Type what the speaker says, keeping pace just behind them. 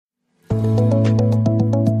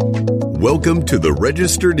Welcome to the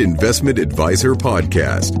Registered Investment Advisor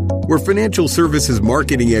Podcast, where financial services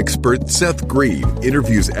marketing expert Seth Green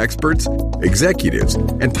interviews experts, executives,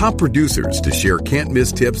 and top producers to share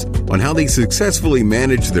can't-miss tips on how they successfully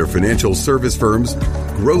manage their financial service firms,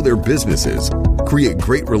 grow their businesses, create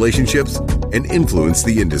great relationships, and influence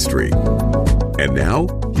the industry. And now,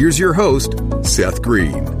 here's your host, Seth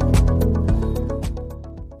Green.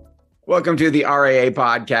 Welcome to the RIA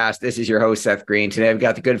podcast. This is your host, Seth Green. Today, I've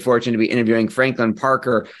got the good fortune to be interviewing Franklin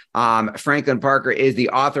Parker. Franklin Parker is the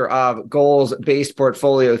author of Goals-Based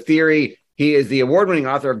Portfolio Theory. He is the award-winning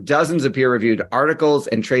author of dozens of peer-reviewed articles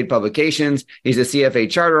and trade publications. He's a CFA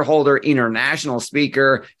charter holder, international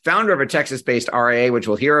speaker, founder of a Texas-based RIA, which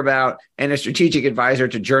we'll hear about, and a strategic advisor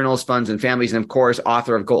to journals, funds, and families, and of course,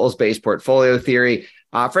 author of Goals-Based Portfolio Theory.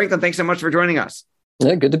 Franklin, thanks so much for joining us.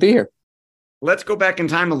 Yeah, good to be here. Let's go back in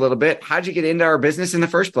time a little bit. How'd you get into our business in the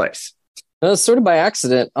first place? Sort of by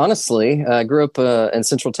accident, honestly. I grew up in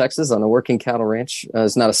Central Texas on a working cattle ranch.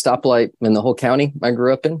 It's not a stoplight in the whole county I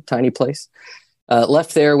grew up in, tiny place.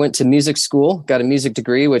 Left there, went to music school, got a music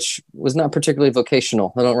degree, which was not particularly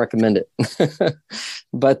vocational. I don't recommend it.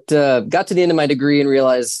 But got to the end of my degree and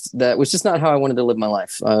realized that was just not how I wanted to live my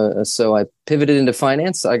life. So I pivoted into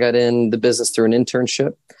finance. I got in the business through an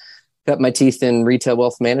internship. Cut my teeth in retail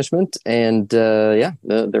wealth management, and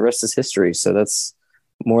the rest is history. So that's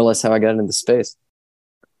more or less how I got into the space.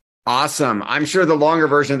 Awesome. I'm sure the longer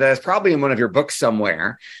version of that is probably in one of your books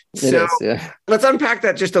somewhere. It is, yeah. Let's unpack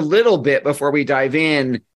that just a little bit before we dive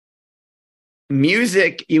in.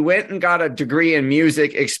 Music, you went and got a degree in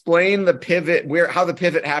music. Explain the pivot, how the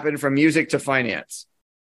pivot happened from music to finance.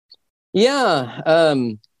 Yeah.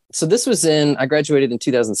 So this was I graduated in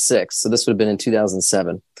 2006. So this would have been in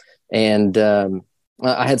 2007. And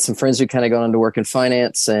I had some friends who kind of gone on to work in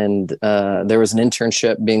finance, and there was an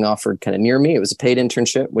internship being offered kind of near me. It was a paid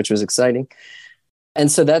internship, which was exciting. And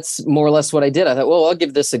so that's more or less what I did. I thought, well, I'll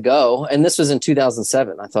give this a go. And this was in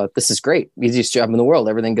 2007. I thought, this is great. Easiest job in the world.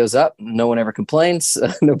 Everything goes up. No one ever complains.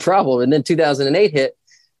 No problem. And then 2008 hit.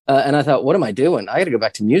 And I thought, what am I doing? I got to go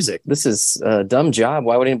back to music. This is a dumb job.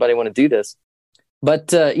 Why would anybody want to do this?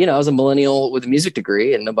 But, I was a millennial with a music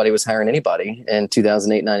degree and nobody was hiring anybody in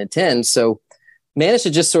 2008, 9, and 10. So managed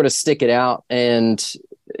to just sort of stick it out. And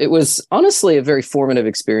it was honestly a very formative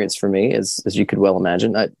experience for me, as you could well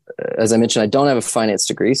imagine. As I mentioned, I don't have a finance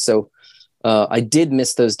degree. So I did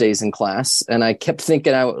miss those days in class. And I kept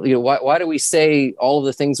thinking, why do we say all of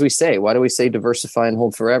the things we say? Why do we say diversify and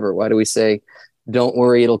hold forever? Why do we say, don't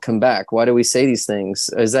worry, it'll come back? Why do we say these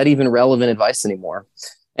things? Is that even relevant advice anymore?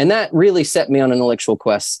 And that really set me on an intellectual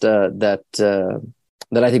quest that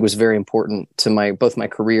I think was very important to both my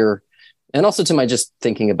career and also to my just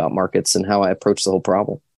thinking about markets and how I approach the whole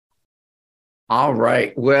problem. All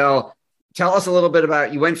right. Well, tell us a little bit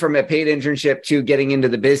about, you went from a paid internship to getting into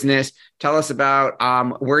the business. Tell us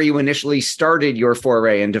about where you initially started your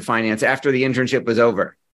foray into finance after the internship was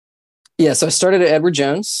over. Yeah, so I started at Edward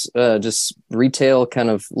Jones, just retail kind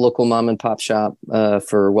of local mom and pop shop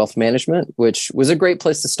for wealth management, which was a great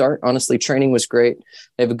place to start. Honestly, training was great.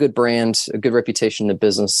 They have a good brand, a good reputation in the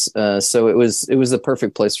business. So it was the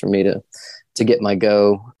perfect place for me to get my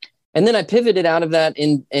go. And then I pivoted out of that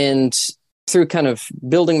and through kind of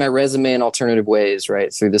building my resume in alternative ways,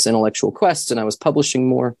 right? Through this intellectual quest, and I was publishing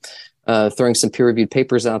more, throwing some peer-reviewed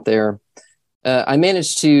papers out there. I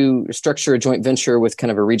managed to structure a joint venture with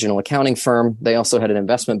kind of a regional accounting firm. They also had an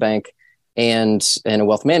investment bank and a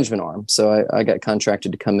wealth management arm. So I got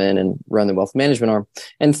contracted to come in and run the wealth management arm.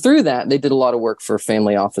 And through that, they did a lot of work for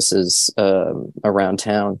family offices around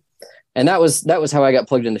town. And that was how I got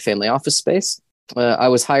plugged into family office space. I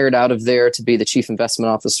was hired out of there to be the chief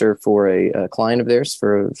investment officer for a client of theirs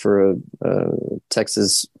for a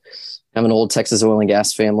Texas, I'm an old Texas oil and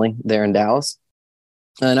gas family there in Dallas.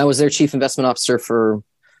 And I was their chief investment officer for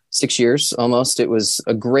 6 years almost. It was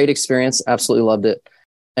a great experience. Absolutely loved it.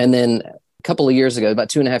 And then a couple of years ago, about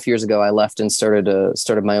 2.5 years ago, I left and started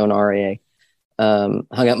my own RIA. Hung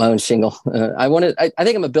out my own shingle. I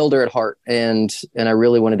think I'm a builder at heart, and I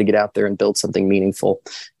really wanted to get out there and build something meaningful.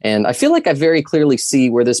 And I feel like I very clearly see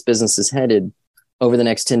where this business is headed over the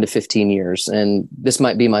next 10 to 15 years. And this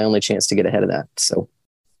might be my only chance to get ahead of that. So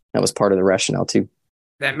that was part of the rationale too.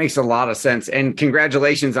 That makes a lot of sense. And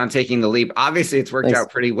congratulations on taking the leap. Obviously, it's worked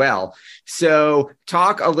out pretty well. So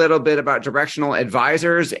talk a little bit about Directional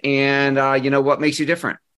Advisors and, what makes you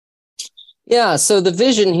different. Yeah. So the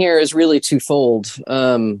vision here is really twofold.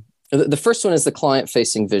 The first one is the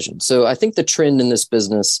client-facing vision. So I think the trend in this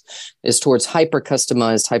business is towards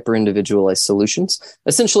hyper-customized, hyper-individualized solutions.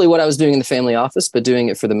 Essentially what I was doing in the family office, but doing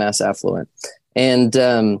it for the mass affluent. And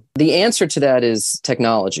the answer to that is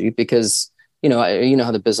technology, because you know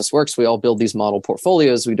how the business works. We all build these model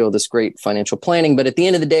portfolios. We do all this great financial planning, but at the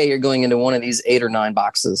end of the day, you're going into one of these 8 or 9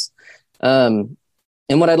 boxes.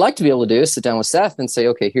 And what I'd like to be able to do is sit down with Seth and say,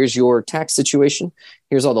 okay, here's your tax situation.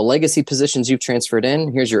 Here's all the legacy positions you've transferred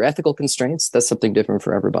in. Here's your ethical constraints. That's something different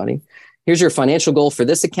for everybody. Here's your financial goal for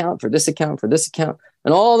this account, for this account, for this account,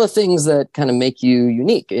 and all the things that kind of make you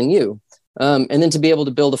unique in you. And then to be able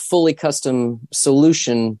to build a fully custom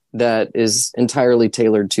solution that is entirely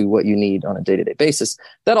tailored to what you need on a day-to-day basis.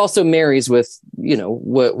 That also marries with,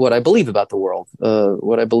 what I believe about the world,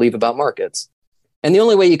 what I believe about markets. And the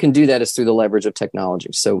only way you can do that is through the leverage of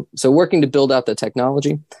technology. So working to build out the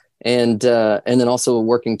technology and then also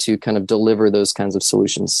working to kind of deliver those kinds of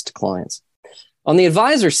solutions to clients. On the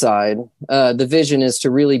advisor side, the vision is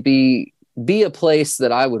to really be a place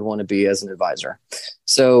that I would want to be as an advisor.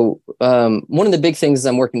 So one of the big things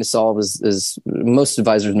I'm working to solve is most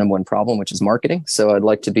advisors' number one problem, which is marketing. So I'd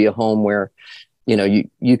like to be a home where,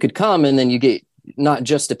 you could come and then you get not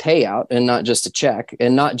just a payout and not just a check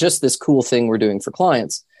and not just this cool thing we're doing for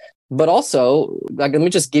clients, but also like, let me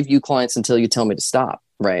just give you clients until you tell me to stop.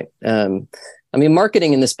 Right.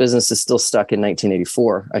 Marketing in this business is still stuck in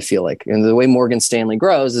 1984, I feel like. And the way Morgan Stanley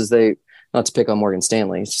grows is not to pick on Morgan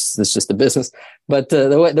Stanley, it's just the business, but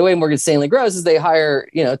the way Morgan Stanley grows is they hire,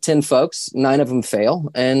 10 folks, 9 of them fail,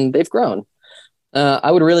 and they've grown.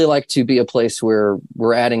 I would really like to be a place where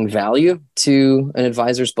we're adding value to an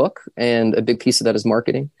advisor's book. And a big piece of that is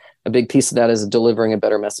marketing. A big piece of that is delivering a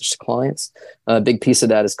better message to clients. A big piece of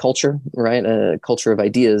that is culture, right? A culture of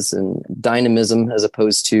ideas and dynamism, as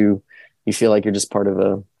opposed to you feel like you're just part of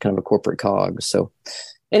a kind of a corporate cog. So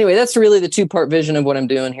anyway, that's really the 2-part vision of what I'm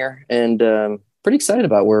doing here. And pretty excited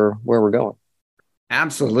about where we're going.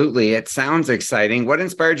 Absolutely. It sounds exciting. What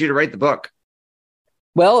inspired you to write the book?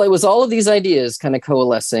 Well, it was all of these ideas kind of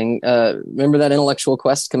coalescing. Remember that intellectual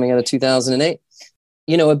quest coming out of 2008?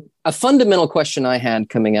 A fundamental question I had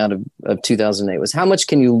coming out of 2008 was, how much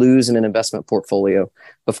can you lose in an investment portfolio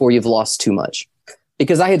before you've lost too much?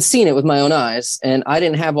 Because I had seen it with my own eyes, and I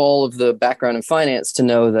didn't have all of the background in finance to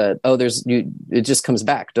know that, it just comes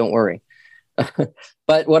back. Don't worry.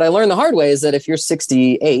 But what I learned the hard way is that if you're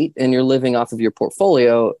 68 and you're living off of your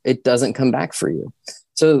portfolio, it doesn't come back for you.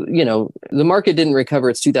 So, the market didn't recover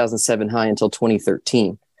its 2007 high until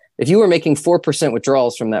 2013. If you were making 4%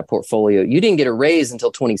 withdrawals from that portfolio, you didn't get a raise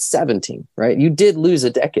until 2017, right? You did lose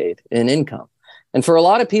a decade in income. And for a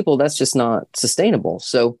lot of people, that's just not sustainable.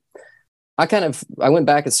 So I went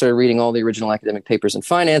back and started reading all the original academic papers in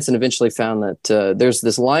finance and eventually found that there's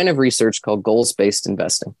this line of research called goals-based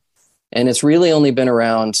investing. And it's really only been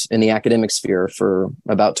around in the academic sphere for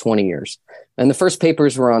about 20 years. And the first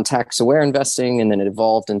papers were on tax-aware investing, and then it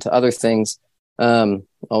evolved into other things. I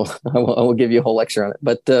will give you a whole lecture on it.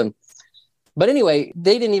 But anyway,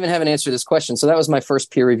 they didn't even have an answer to this question. So that was my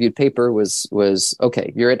first peer-reviewed paper was,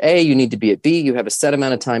 okay, you're at A, you need to be at B. You have a set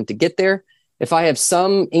amount of time to get there. If I have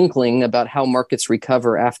some inkling about how markets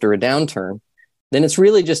recover after a downturn, then it's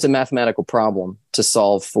really just a mathematical problem to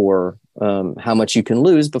solve for how much you can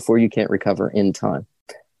lose before you can't recover in time.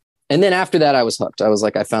 And then after that, I was hooked. I was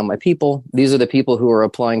like, I found my people. These are the people who are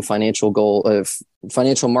applying financial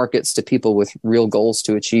markets to people with real goals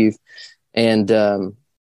to achieve. And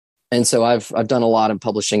so I've done a lot of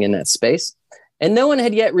publishing in that space. And no one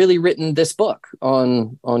had yet really written this book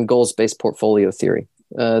on goals-based portfolio theory.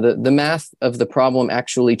 The math of the problem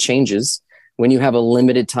actually changes when you have a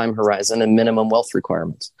limited time horizon and minimum wealth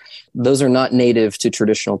requirements. Those are not native to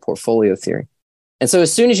traditional portfolio theory. And so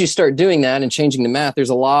as soon as you start doing that and changing the math,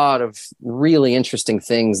 there's a lot of really interesting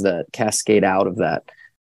things that cascade out of that.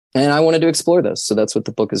 And I wanted to explore those. So that's what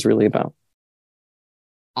the book is really about.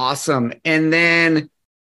 Awesome. And then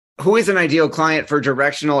who is an ideal client for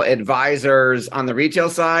Directional Advisors on the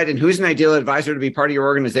retail side? And who's an ideal advisor to be part of your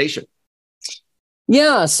organization?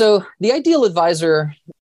 Yeah. So the ideal advisor,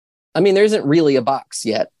 there isn't really a box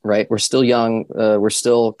yet, right? We're still young. We're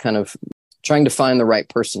still kind of trying to find the right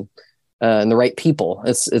person and the right people.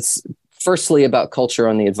 It's firstly about culture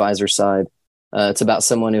on the advisor side. It's about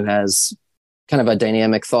someone who has kind of a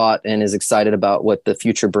dynamic thought and is excited about what the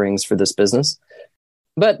future brings for this business.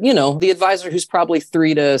 But, the advisor who's probably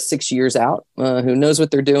 3 to 6 years out, who knows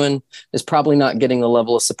what they're doing, is probably not getting the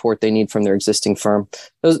level of support they need from their existing firm.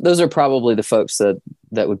 Those are probably the folks that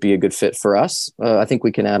would be a good fit for us. I think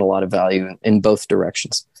we can add a lot of value in both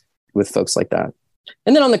directions with folks like that.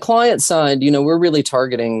 And then on the client side, we're really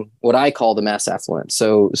targeting what I call the mass affluent.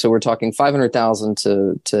 So we're talking 500,000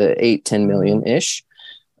 to 8-10 million ish.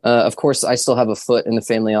 Of course, I still have a foot in the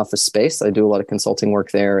family office space. I do a lot of consulting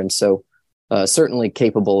work there, and so certainly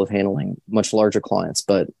capable of handling much larger clients.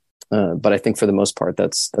 But I think for the most part,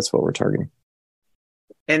 that's what we're targeting.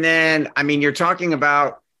 And then, I mean, you're talking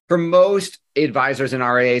about, for most advisors and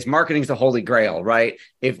RIAs, marketing is the holy grail, right?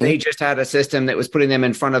 If they just had a system that was putting them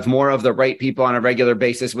in front of more of the right people on a regular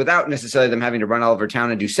basis without necessarily them having to run all over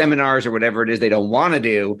town and do seminars or whatever it is they don't want to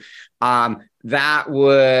do, that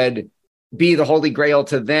would be the holy grail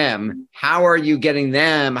to them. How are you getting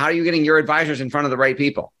your advisors in front of the right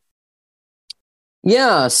people?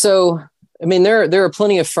 Yeah. So, I mean, there are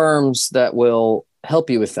plenty of firms that will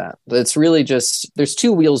help you with that. It's really just, there's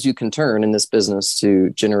two wheels you can turn in this business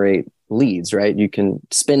to generate leads, right? You can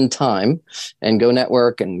spend time and go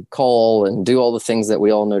network and call and do all the things that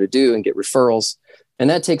we all know to do and get referrals.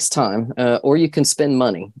 And that takes time. Or you can spend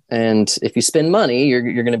money. And if you spend money, you're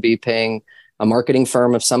going to be paying a marketing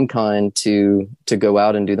firm of some kind to go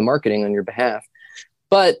out and do the marketing on your behalf.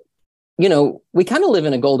 But we kind of live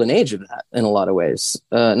in a golden age of that in a lot of ways.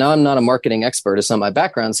 Now, I'm not a marketing expert. It's not my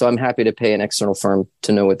background, so I'm happy to pay an external firm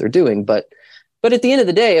to know what they're doing. But at the end of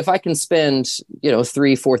the day, if I can spend,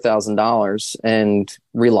 $3,000-$4,000 and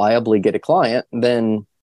reliably get a client, then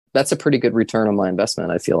that's a pretty good return on my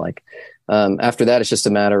investment, I feel like. After that, it's just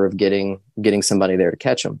a matter of getting somebody there to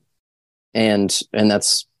catch them. And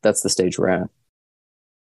that's the stage we're at.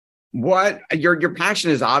 What your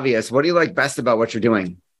passion is obvious. What do you like best about what you're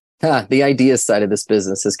doing? The ideas side of this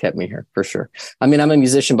business has kept me here for sure. I mean, I'm a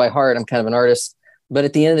musician by heart. I'm kind of an artist, but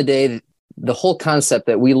at the end of the day, the whole concept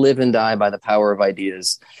that we live and die by the power of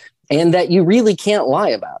ideas, and that you really can't lie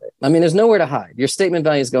about it. I mean, there's nowhere to hide. Your statement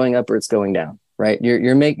value is going up or it's going down, right?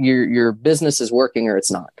 Your business is working or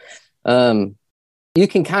it's not. You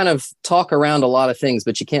can kind of talk around a lot of things,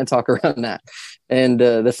 but you can't talk around that. And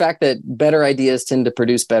the fact that better ideas tend to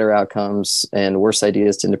produce better outcomes and worse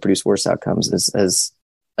ideas tend to produce worse outcomes is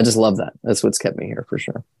I just love that. That's what's kept me here for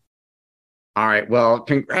sure. All right. Well,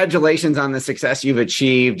 congratulations on the success you've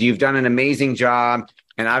achieved. You've done an amazing job.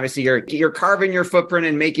 And obviously you're carving your footprint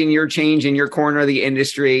and making your change in your corner of the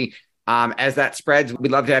industry. As that spreads,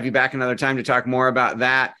 we'd love to have you back another time to talk more about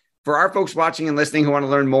that. For our folks watching and listening who want to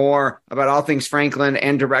learn more about all things Franklin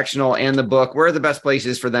and Directional and the book, where are the best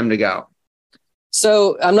places for them to go?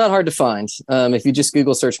 So I'm not hard to find. If you just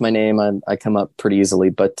Google search my name, I come up pretty easily.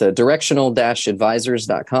 But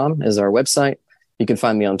directional-advisors.com is our website. You can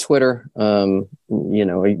find me on Twitter. You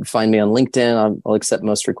can find me on LinkedIn. I'll accept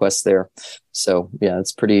most requests there. So yeah,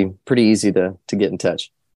 it's pretty easy to get in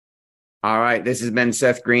touch. All right. This has been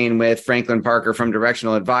Seth Green with Franklin Parker from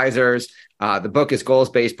Directional Advisors. The book is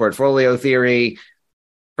Goals-Based Portfolio Theory.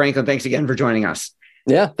 Franklin, thanks again for joining us.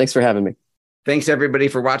 Yeah, thanks for having me. Thanks, everybody,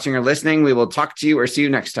 for watching or listening. We will talk to you or see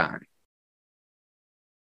you next time.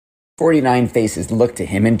 49 faces looked to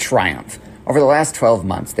him in triumph. Over the last 12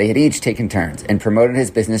 months, they had each taken turns and promoted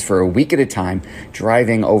his business for a week at a time,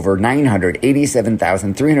 driving over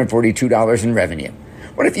 $987,342 in revenue.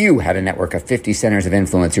 What if you had a network of 50 centers of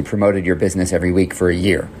influence who promoted your business every week for a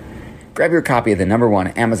year? Grab your copy of the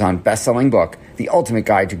 #1 Amazon best-selling book, The Ultimate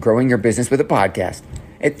Guide to Growing Your Business with a Podcast,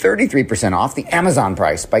 at 33% off the Amazon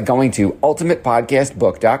price by going to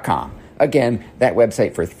ultimatepodcastbook.com. Again, that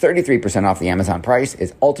website for 33% off the Amazon price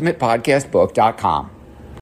is ultimatepodcastbook.com.